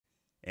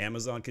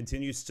Amazon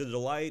continues to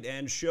delight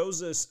and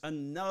shows us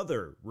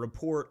another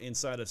report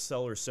inside of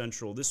Seller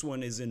Central. This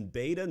one is in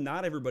beta.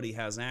 Not everybody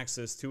has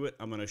access to it.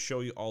 I'm going to show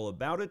you all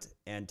about it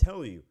and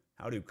tell you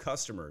how do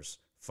customers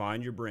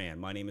find your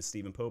brand. My name is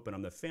Stephen Pope and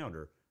I'm the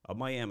founder of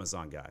My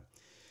Amazon Guide.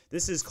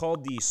 This is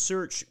called the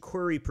Search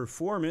Query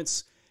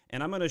Performance,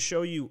 and I'm going to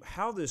show you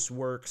how this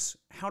works,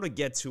 how to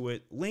get to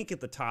it. Link at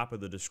the top of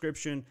the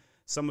description.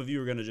 Some of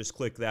you are going to just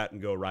click that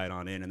and go right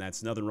on in, and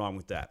that's nothing wrong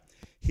with that.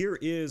 Here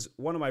is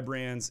one of my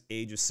brands,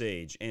 Age of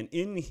Sage, and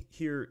in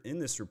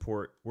this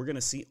report, we're going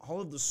to see all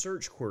of the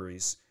search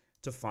queries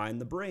to find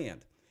the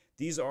brand.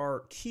 These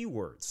are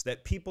keywords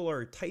that people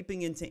are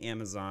typing into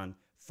Amazon,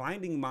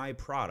 finding my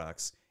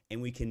products,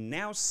 and we can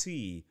now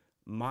see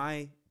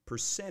my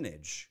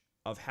percentage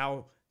of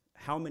how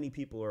many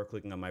people are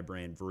clicking on my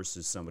brand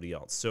versus somebody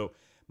else. So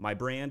my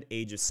brand,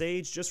 Age of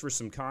Sage, just for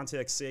some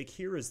context sake,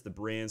 here is the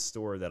brand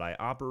store that I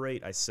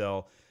operate. I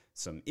sell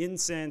some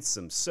incense,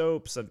 some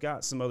soaps. I've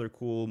got some other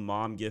cool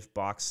mom gift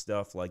box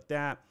stuff like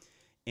that.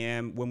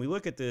 And when we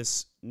look at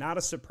this, not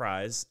a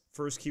surprise,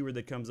 first keyword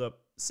that comes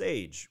up,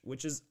 sage,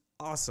 which is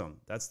awesome.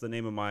 That's the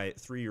name of my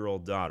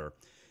 3-year-old daughter.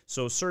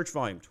 So search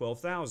volume,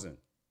 12,000.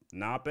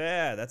 Not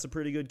bad. That's a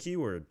pretty good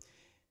keyword.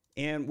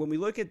 And when we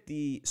look at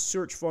the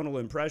search funnel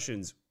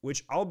impressions,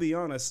 which I'll be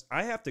honest,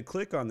 I have to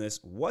click on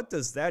this. What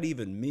does that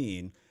even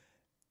mean?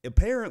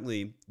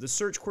 Apparently, the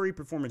Search Query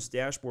Performance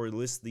Dashboard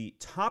lists the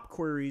top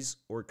queries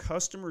or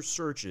customer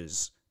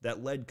searches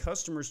that led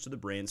customers to the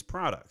brand's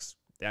products.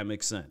 That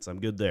makes sense. I'm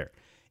good there.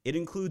 It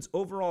includes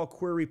overall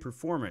query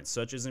performance,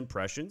 such as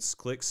impressions,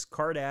 clicks,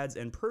 cart ads,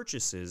 and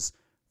purchases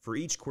for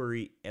each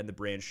query and the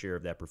brand share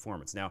of that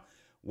performance. Now,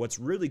 what's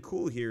really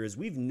cool here is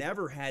we've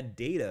never had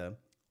data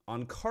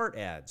on cart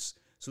ads.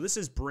 So this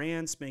is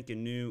brand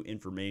spanking new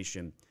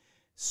information.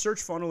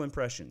 Search funnel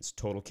impressions,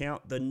 total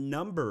count, the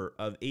number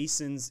of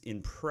ASINs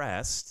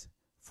impressed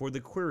for the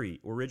query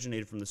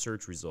originated from the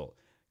search result.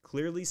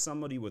 Clearly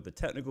somebody with a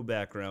technical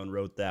background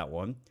wrote that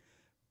one.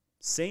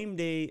 Same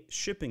day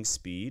shipping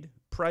speed,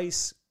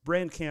 price,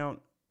 brand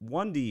count,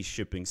 1D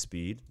shipping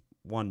speed,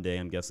 1 day,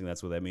 I'm guessing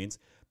that's what that means,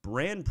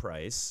 brand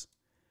price,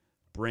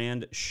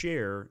 brand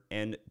share,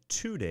 and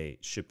 2-day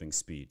shipping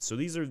speed. So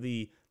these are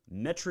the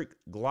metric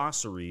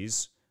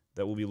glossaries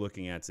that we'll be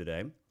looking at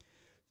today.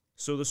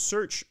 So the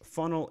search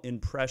funnel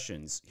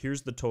impressions,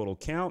 here's the total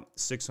count,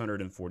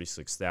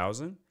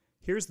 646,000.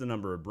 Here's the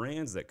number of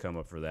brands that come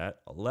up for that,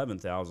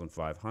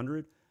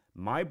 11,500.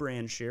 My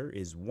brand share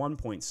is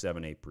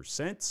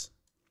 1.78%.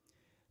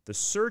 The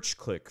search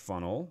click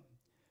funnel,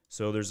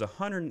 so there's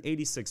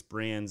 186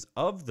 brands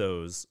of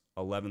those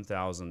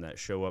 11,000 that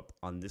show up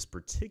on this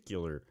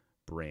particular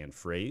brand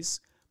phrase.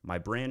 My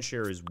brand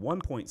share is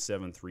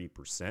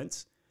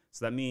 1.73%.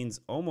 So that means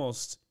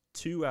almost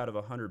 2 out of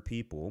 100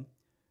 people,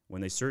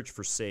 when they search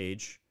for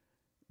Sage,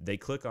 they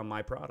click on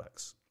my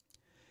products.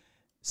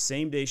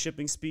 Same day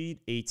shipping speed,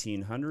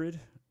 1,800.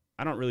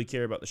 I don't really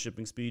care about the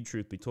shipping speed,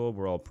 truth be told.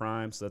 We're all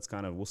Prime, so that's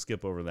we'll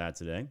skip over that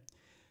today.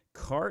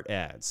 Cart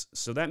ads.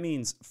 So that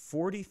means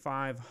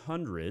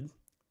 4,500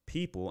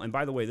 people. And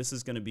by the way, this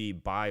is going to be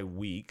by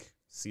week.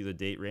 See the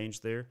date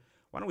range there?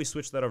 Why don't we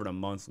switch that over to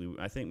monthly?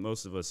 I think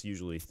most of us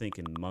usually think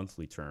in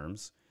monthly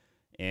terms.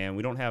 And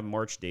we don't have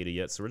March data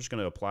yet, so we're just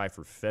going to apply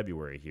for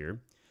February here.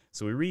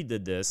 So we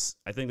redid this.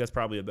 I think that's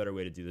probably a better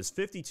way to do this.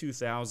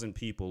 52,000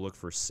 people look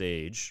for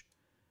Sage.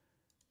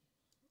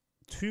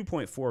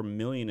 2.4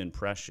 million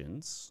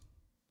impressions.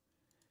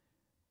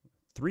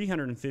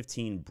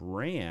 315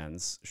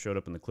 brands showed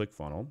up in the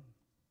ClickFunnels.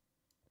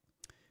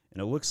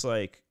 And it looks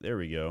like, there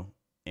we go.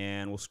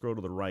 And we'll scroll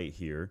to the right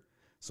here.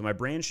 So my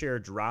brand share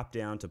dropped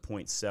down to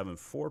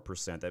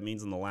 0.74%. That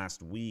means in the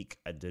last week,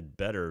 I did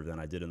better than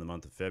I did in the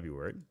month of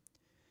February.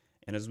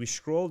 And as we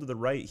scroll to the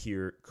right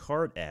here,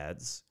 cart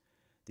ads,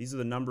 these are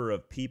the number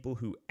of people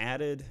who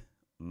added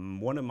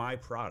one of my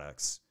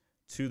products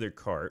to their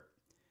cart.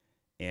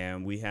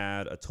 And we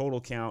had a total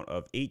count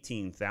of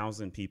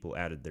 18,000 people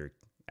added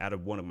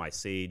one of my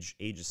Age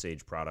of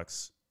Sage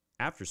products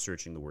after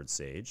searching the word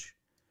Sage.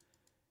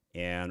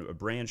 And a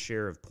brand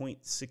share of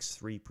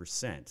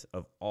 0.63%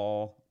 of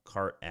all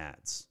cart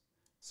ads.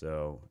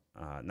 So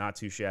not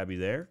too shabby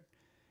there.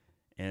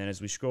 And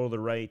as we scroll to the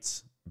right,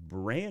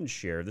 brand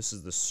share, this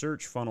is the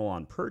search funnel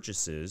on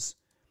purchases.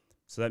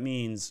 So that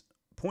means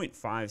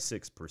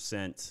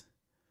 0.56%,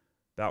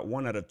 about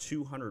 1 out of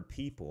 200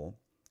 people,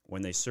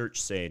 when they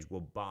search Sage,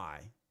 will buy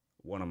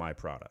one of my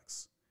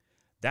products.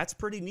 That's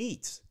pretty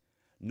neat.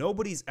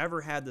 Nobody's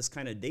ever had this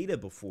kind of data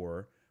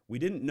before. We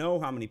didn't know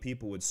how many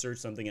people would search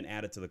something and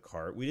add it to the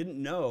cart. We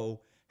didn't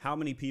know how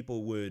many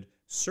people would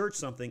search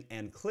something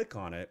and click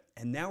on it.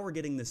 And now we're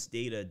getting this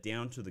data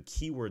down to the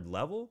keyword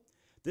level.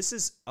 This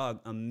is an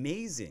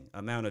amazing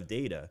amount of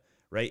data,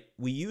 right?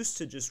 We used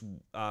to just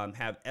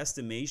have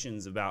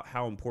estimations about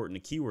how important a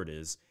keyword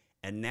is,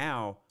 and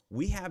now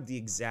we have the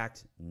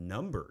exact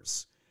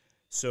numbers.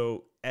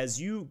 So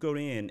as you go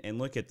in and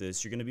look at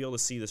this, you're going to be able to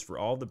see this for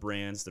all the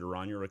brands that are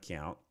on your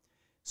account.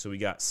 So we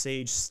got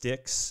Sage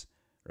Sticks,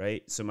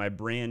 right? So my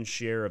brand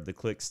share of the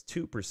clicks,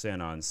 2%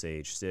 on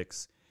Sage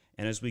Sticks.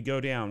 And as we go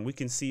down, we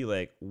can see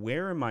like,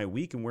 where am I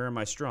weak and where am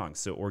I strong?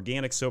 So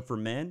organic soap for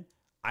men,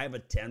 I have a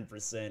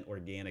 10%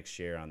 organic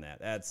share on that.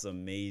 That's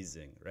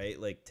amazing, right?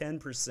 Like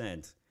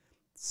 10%.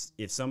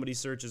 If somebody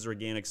searches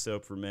organic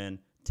soap for men,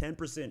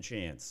 10%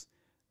 chance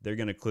they're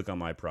going to click on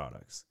my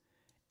products.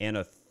 And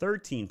a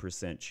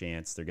 13%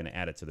 chance they're going to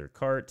add it to their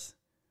cart.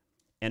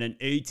 And an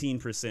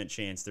 18%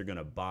 chance they're going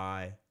to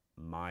buy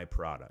my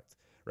product,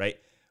 right?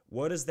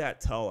 What does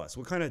that tell us?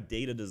 What kind of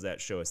data does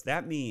that show us?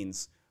 That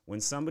means when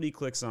somebody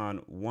clicks on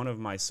one of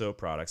my soap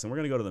products, and we're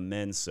going to go to the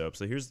men's soap.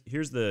 So here's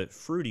the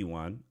fruity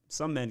one.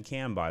 Some men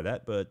can buy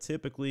that, but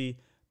typically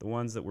the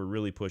ones that we're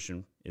really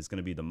pushing is going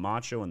to be the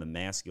macho and the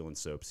masculine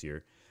soaps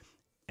here.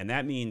 And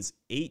that means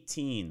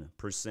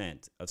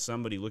 18% of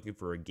somebody looking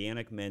for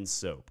organic men's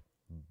soap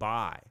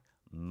buy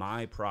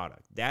my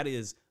product. That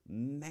is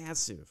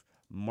massive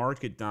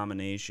market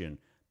domination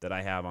that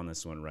I have on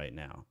this one right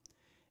now.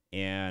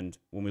 And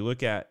when we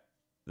look at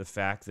the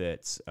fact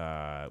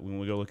that when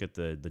we go look at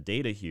the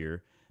data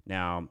here,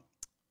 now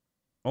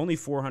only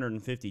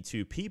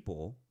 452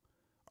 people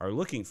are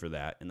looking for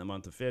that in the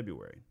month of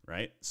February,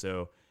 right?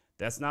 So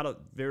that's not a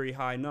very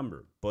high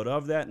number, but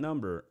of that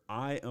number,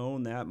 I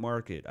own that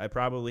market. I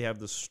probably have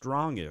the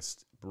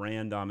strongest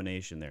brand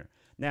domination there.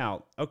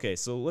 Now, okay,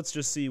 so let's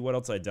just see what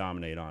else I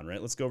dominate on,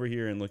 right? Let's go over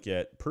here and look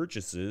at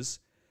purchases.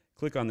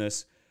 Click on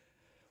this.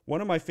 One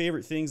of my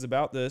favorite things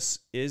about this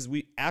is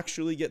we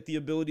actually get the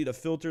ability to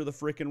filter the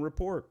frickin'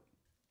 report.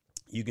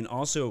 You can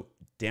also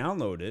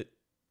download it,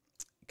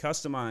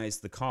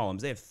 customize the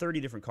columns. They have 30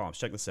 different columns.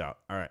 Check this out.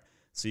 All right.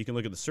 So you can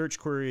look at the search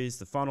queries,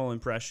 the funnel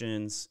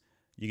impressions.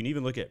 You can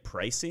even look at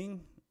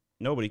pricing.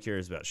 Nobody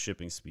cares about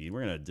shipping speed.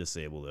 We're going to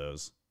disable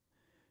those.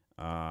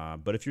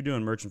 But if you're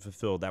doing merchant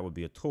fulfilled, that would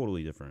be a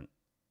totally different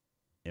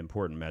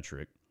important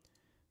metric.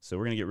 So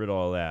we're going to get rid of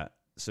all that.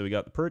 So we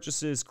got the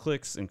purchases,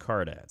 clicks, and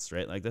cart ads,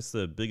 right? Like that's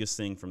the biggest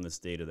thing from this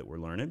data that we're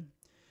learning.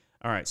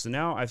 All right, so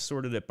now I've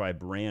sorted it by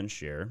brand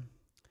share.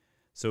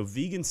 So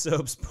vegan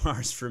soaps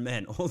bars for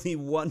men. Only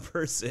one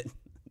person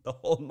the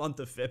whole month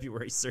of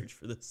February searched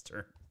for this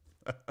term.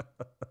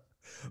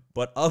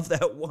 But of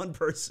that one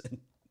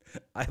person,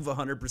 I have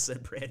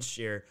 100% brand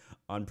share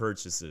on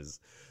purchases.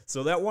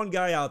 So that one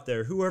guy out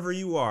there, whoever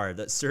you are,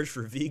 that searched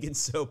for vegan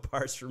soap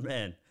bars for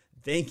men,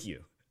 thank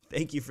you.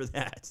 Thank you for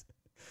that.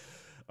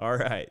 All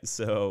right,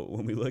 so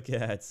when we look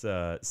at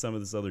some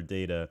of this other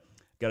data,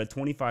 got a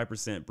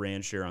 25%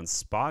 brand share on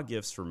spa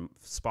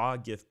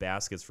gift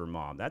baskets for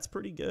mom. That's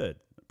pretty good.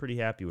 I'm pretty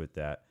happy with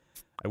that.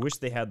 I wish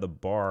they had the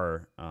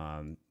bar.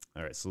 All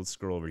right, so let's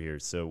scroll over here.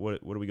 So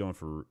what are we going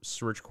for?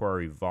 Search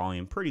query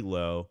volume, pretty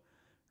low,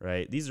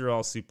 right? These are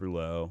all super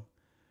low,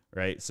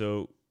 right?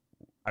 So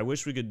I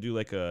wish we could do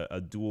like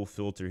a dual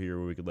filter here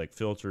where we could like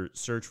filter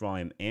search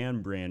volume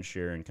and brand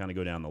share and kind of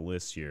go down the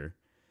list here.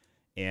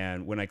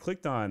 And when I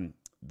clicked on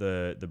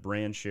the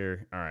brand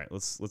share, all right,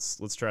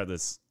 let's try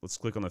this. Let's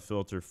click on the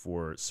filter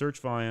for search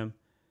volume,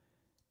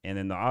 and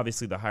then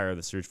obviously the higher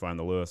the search volume,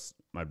 the lowest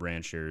my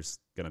brand share is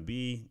going to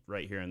be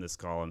right here in this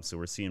column. So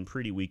we're seeing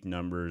pretty weak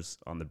numbers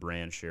on the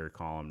brand share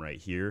column right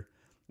here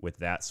with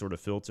that sort of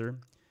filter.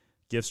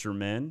 Gifts for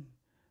men,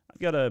 I've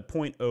got a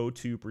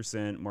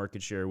 0.02%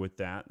 market share with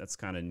that. That's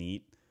kind of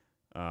neat.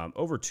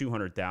 Over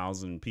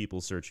 200,000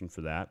 people searching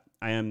for that.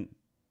 I am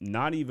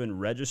not even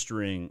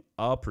registering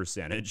a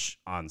percentage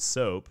on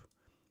soap,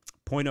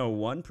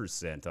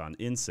 0.01% on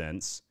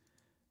incense,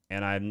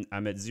 and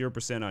I'm at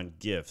 0% on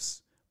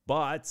gifts,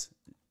 but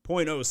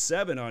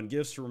 0.07 on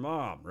gifts for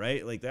mom,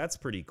 right? Like that's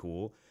pretty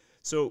cool.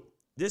 So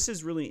this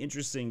is really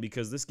interesting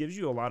because this gives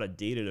you a lot of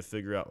data to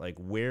figure out like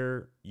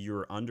where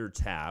you're under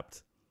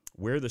tapped,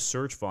 where the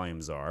search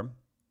volumes are.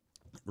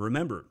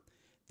 Remember,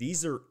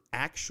 these are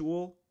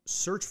actual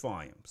search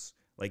volumes.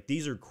 Like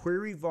these are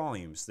query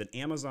volumes that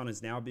Amazon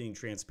is now being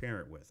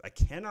transparent with. I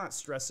cannot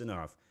stress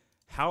enough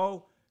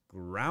how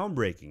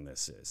groundbreaking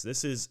this is.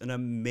 This is an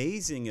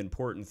amazing,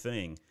 important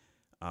thing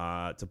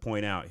to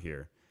point out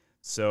here.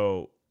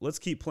 So let's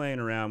keep playing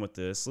around with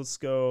this.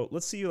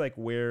 Let's see like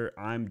where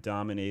I'm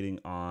dominating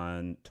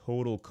on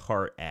total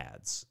cart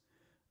ads.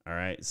 All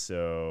right,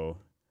 so,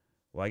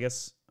 well, I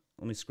guess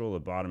let me scroll to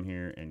the bottom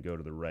here and go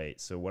to the right.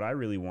 So what I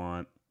really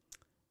want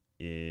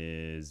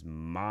is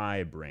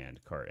my brand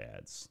cart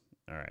ads.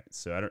 All right,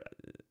 so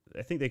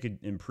I think they could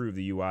improve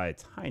the UI a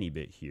tiny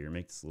bit here,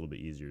 make this a little bit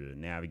easier to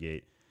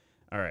navigate.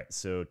 All right,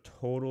 so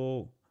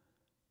total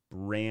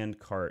brand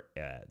cart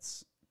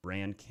ads.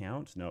 Brand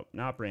count? No,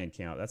 not brand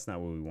count. That's not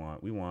what we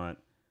want. We want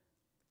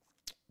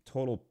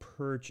total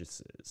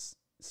purchases.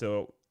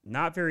 So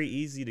not very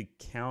easy to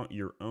count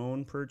your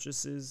own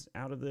purchases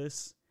out of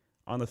this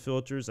on the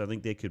filters. I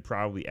think they could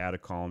probably add a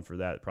column for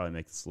that. It'd probably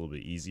make this a little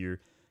bit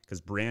easier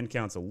because brand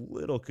count's a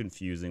little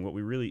confusing.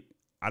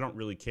 I don't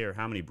really care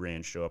how many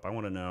brands show up. I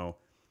want to know.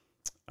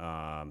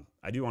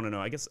 I do want to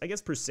know. I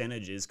guess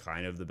percentage is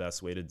kind of the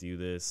best way to do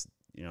this.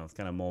 You know, it's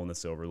kind of mulling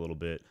this over a little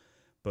bit.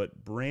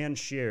 But brand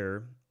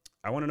share,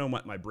 I want to know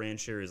what my brand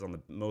share is on the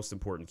most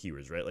important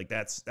keywords, right? Like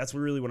that's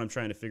really what I'm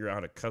trying to figure out how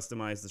to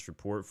customize this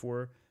report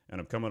for,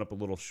 and I'm coming up a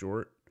little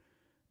short.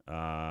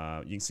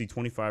 You can see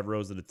 25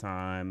 rows at a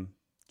time.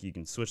 You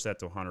can switch that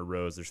to 100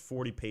 rows. There's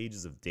 40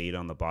 pages of data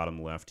on the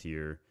bottom left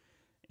here.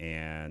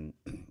 And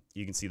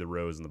you can see the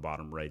rows in the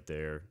bottom right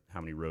there, how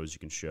many rows you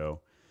can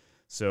show.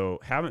 So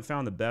haven't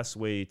found the best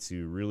way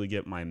to really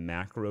get my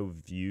macro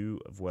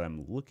view of what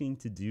I'm looking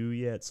to do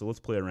yet. So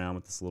let's play around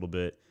with this a little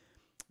bit.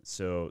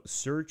 So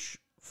search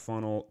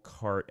funnel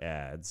cart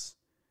ads,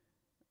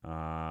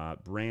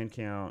 brand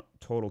count,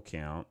 total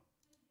count.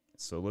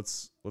 So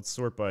let's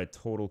sort by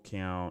total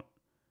count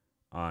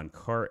on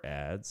cart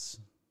ads.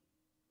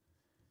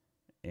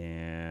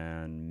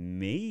 And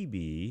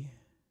maybe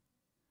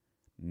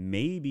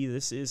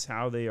this is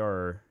how they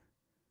are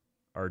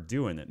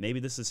doing it. Maybe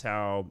this is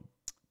how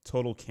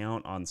total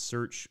count on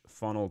search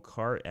funnel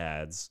cart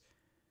ads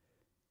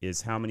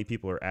is how many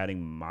people are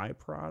adding my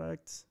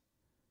product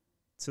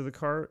to the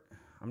cart.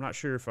 I'm not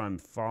sure if I'm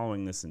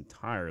following this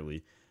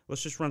entirely.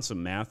 Let's just run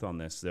some math on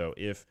this though.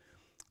 If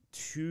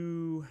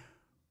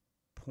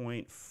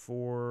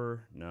 2.4,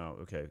 no,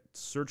 okay,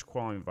 search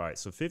quality invite.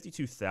 So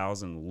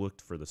 52,000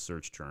 looked for the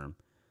search term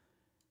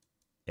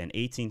and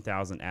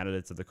 18,000 added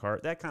it to the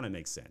cart. That kind of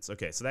makes sense.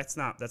 Okay, so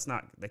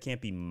that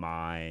can't be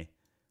my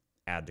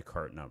add to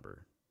cart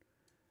number.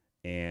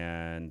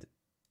 And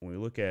when we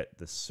look at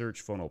the search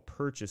funnel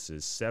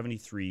purchases,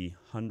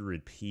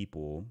 7,300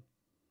 people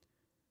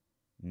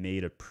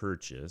made a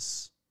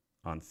purchase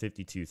on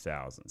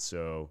 52,000.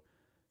 So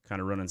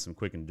kind of running some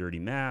quick and dirty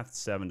math,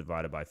 7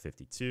 divided by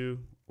 52.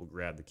 We'll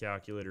grab the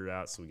calculator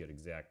out so we get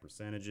exact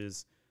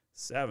percentages.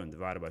 7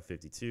 divided by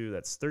 52,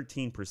 that's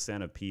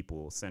 13% of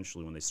people,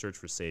 essentially, when they search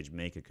for Sage,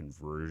 make a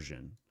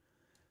conversion.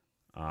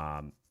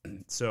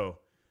 So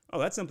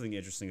that's something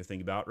interesting to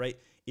think about, right?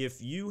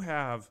 If you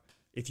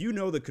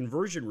know the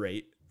conversion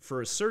rate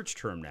for a search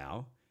term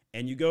now,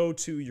 and you go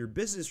to your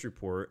business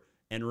report,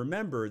 and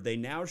remember, they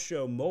now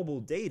show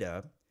mobile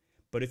data,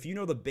 but if you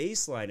know the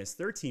baseline is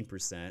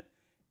 13%,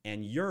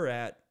 and you're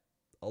at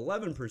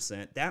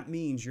 11%, that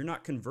means you're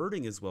not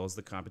converting as well as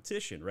the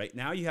competition, right?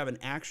 Now you have an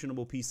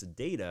actionable piece of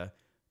data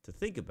to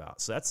think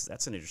about. So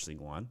that's an interesting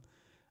one.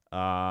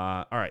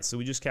 All right, so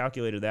we just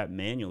calculated that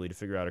manually to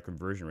figure out a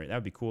conversion rate. That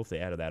would be cool if they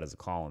added that as a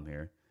column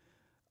here.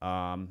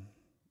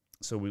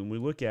 So when we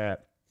look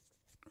at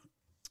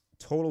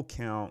total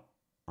count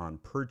on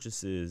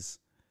purchases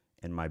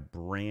and my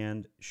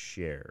brand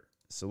share.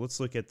 So let's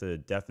look at the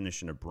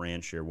definition of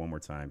brand share one more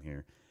time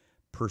here.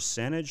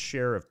 Percentage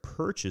share of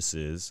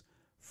purchases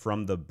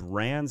from the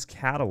brand's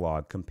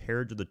catalog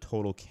compared to the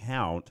total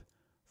count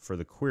for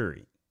the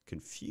query.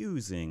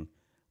 Confusingly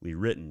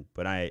written,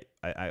 but I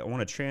want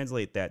to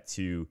translate that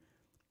to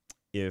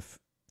if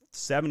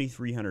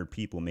 7,300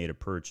 people made a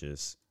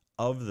purchase,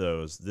 of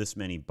those, this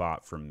many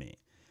bought from me.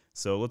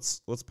 So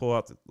let's pull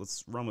out,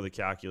 let's run with the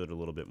calculator a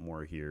little bit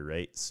more here,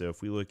 right? So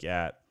if we look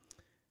at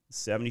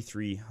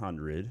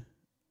 7,300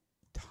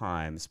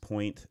 times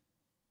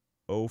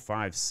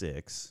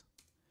 0.056,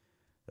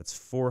 that's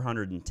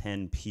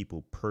 410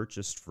 people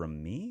purchased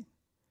from me.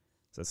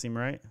 Does that seem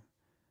right?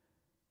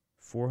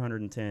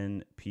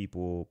 410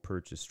 people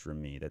purchased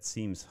from me. That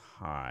seems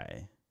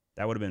high.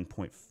 That would have been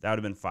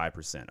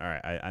 5%. All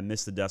right, I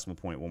missed the decimal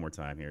point one more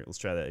time here. Let's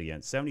try that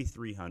again.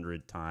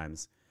 7,300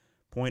 times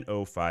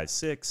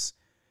 0.056.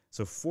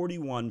 So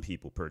 41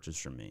 people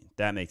purchased from me.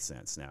 That makes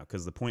sense now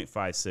because the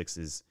 0.56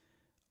 is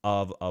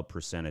of a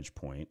percentage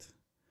point.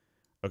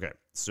 Okay,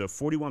 so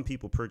 41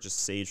 people purchased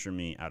Sage from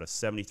me out of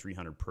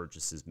 7,300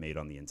 purchases made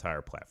on the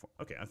entire platform.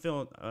 Okay,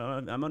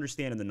 I'm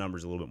understanding the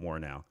numbers a little bit more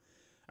now.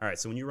 All right,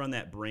 so when you run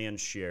that brand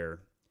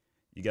share,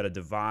 you got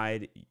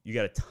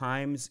to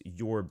times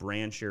your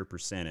brand share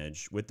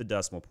percentage with the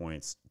decimal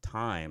points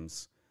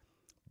times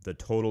the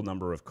total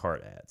number of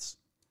cart ads.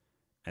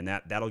 And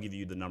that'll give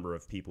you the number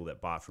of people that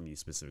bought from you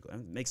specifically.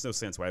 It makes no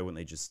sense. Why wouldn't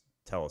they just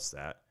tell us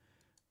that?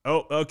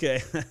 Oh,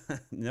 okay.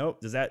 Nope.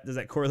 Does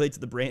that correlate to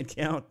the brand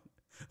count?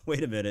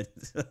 Wait a minute.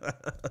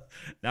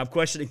 Now I'm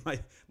questioning my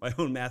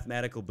own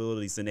mathematical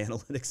abilities and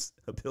analytics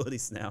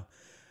abilities now.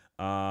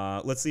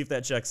 Let's see if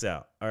that checks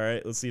out. All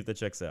right, let's see if that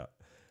checks out.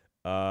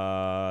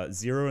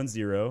 0 and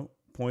 0,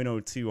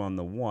 0.02 on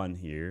the 1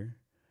 here.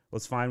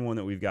 Let's find one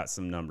that we've got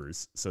some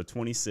numbers. So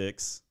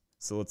 26.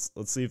 So let's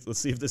see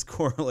if this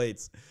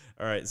correlates.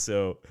 All right,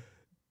 so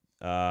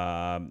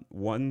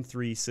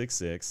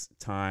 1366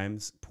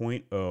 times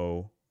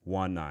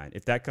 0.019.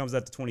 If that comes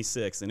out to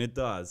 26, and it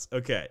does,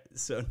 okay.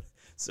 So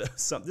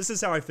this is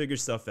how I figure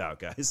stuff out,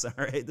 guys. All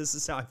right, this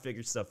is how I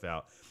figure stuff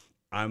out.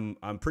 I'm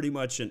pretty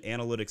much an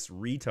analytics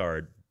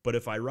retard, but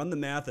if I run the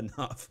math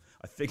enough,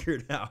 I figure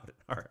it out.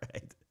 All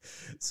right.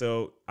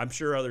 So I'm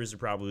sure others are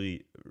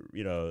probably,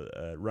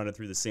 running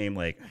through the same,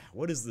 like,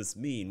 what does this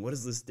mean? What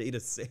does this data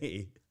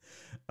say?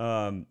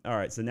 All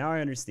right. So now I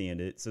understand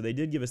it. So they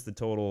did give us the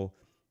total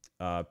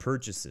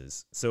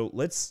purchases. So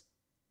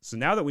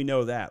now that we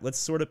know that, let's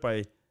sort it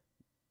by,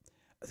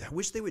 I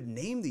wish they would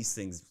name these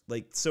things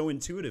like so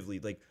intuitively,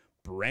 like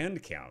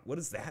brand count. What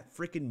does that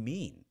freaking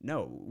mean?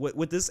 No,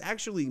 what this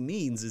actually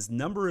means is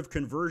number of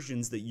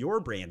conversions that your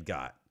brand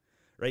got,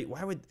 right?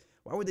 Why would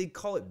they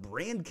call it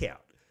brand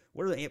count?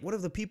 What are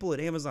the people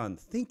at Amazon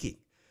thinking?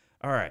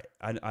 All right.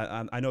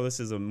 I know this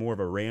is a more of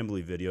a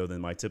rambly video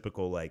than my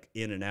typical like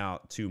in and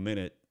out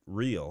 2-minute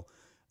reel.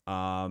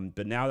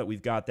 But now that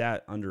we've got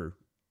that under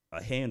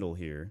a handle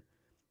here,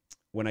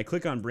 when I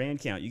click on brand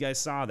count, you guys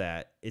saw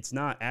that it's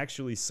not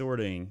actually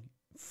sorting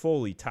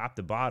fully top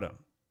to bottom,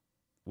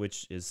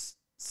 which is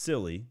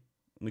silly.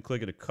 Let me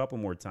click it a couple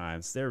more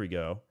times. There we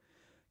go.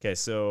 Okay,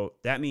 so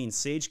that means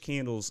sage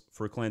candles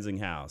for cleansing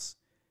house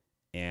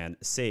and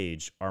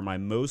sage are my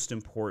most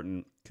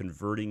important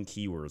converting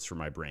keywords for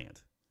my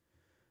brand.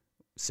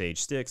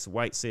 Sage sticks,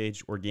 white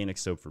sage, organic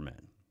soap for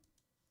men.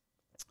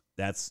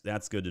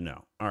 That's good to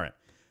know. All right.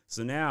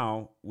 So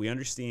now we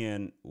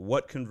understand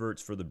what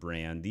converts for the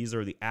brand. These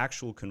are the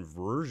actual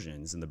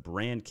conversions in the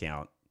brand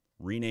count.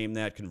 Rename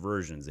that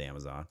conversions,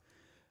 Amazon.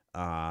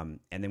 And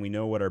then we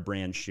know what our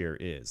brand share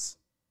is.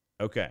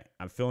 Okay,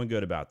 I'm feeling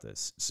good about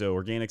this. So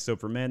organic soap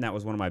for men, that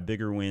was one of my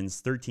bigger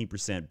wins,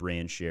 13%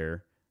 brand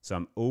share. So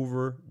I'm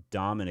over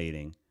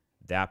dominating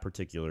that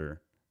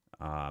particular.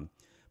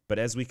 But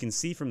as we can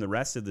see from the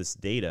rest of this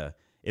data,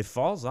 it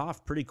falls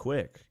off pretty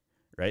quick,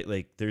 right?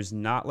 Like there's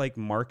not like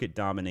market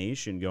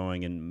domination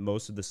going in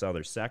most of this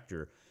other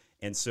sector.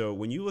 And so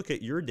when you look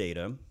at your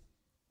data,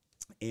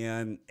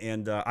 and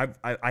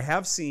I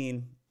have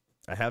seen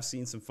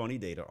some funny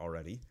data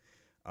already.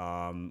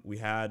 We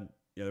had,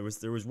 you know,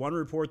 there was one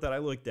report that I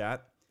looked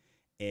at,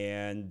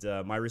 and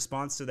my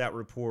response to that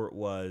report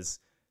was,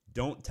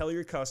 don't tell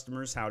your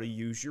customers how to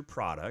use your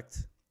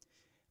product.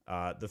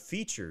 The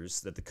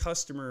features that the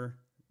customer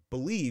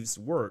believes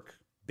work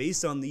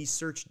based on these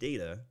search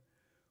data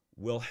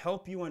will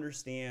help you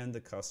understand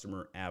the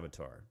customer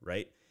avatar,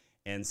 right?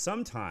 And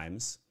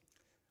sometimes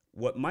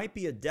what might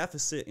be a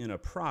deficit in a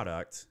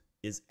product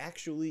is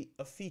actually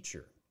a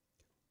feature.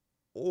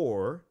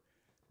 Or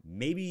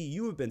maybe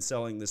you have been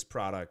selling this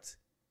product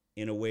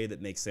in a way that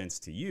makes sense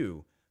to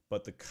you,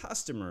 but the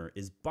customer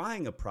is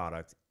buying a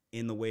product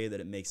in the way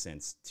that it makes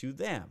sense to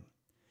them.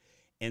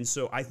 And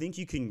so I think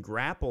you can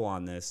grapple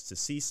on this to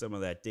see some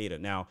of that data.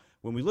 Now,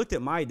 when we looked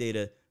at my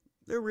data,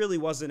 there really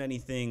wasn't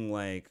anything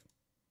like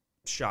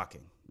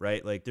shocking,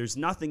 right? Like there's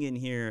nothing in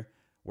here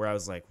where I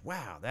was like,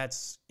 wow,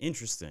 that's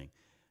interesting.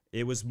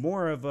 It was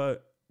more of a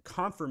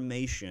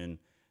confirmation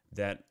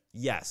that,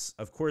 yes,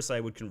 of course I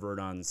would convert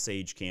on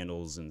sage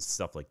candles and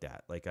stuff like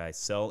that. Like I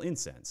sell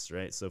incense,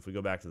 right? So if we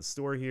go back to the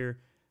store here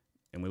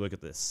and we look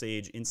at the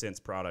sage incense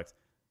product,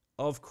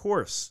 of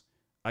course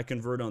I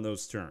convert on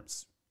those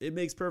terms. It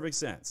makes perfect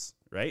sense,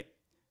 right?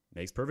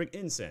 Makes perfect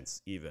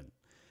incense even.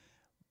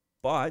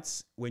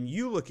 But when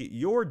you look at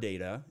your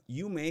data,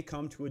 you may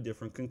come to a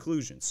different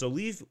conclusion. So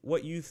leave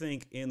what you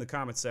think in the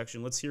comment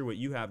section. Let's hear what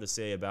you have to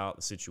say about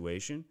the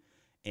situation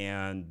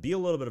and be a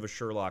little bit of a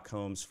Sherlock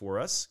Holmes for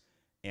us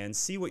and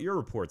see what your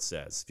report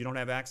says. If you don't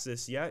have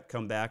access yet,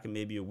 come back in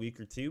maybe a week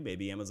or two.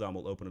 Maybe Amazon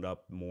will open it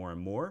up more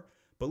and more.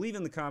 But leave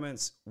in the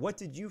comments, what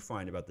did you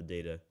find about the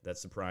data that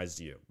surprised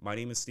you? My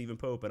name is Stephen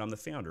Pope, and I'm the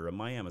founder of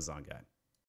My Amazon Guy.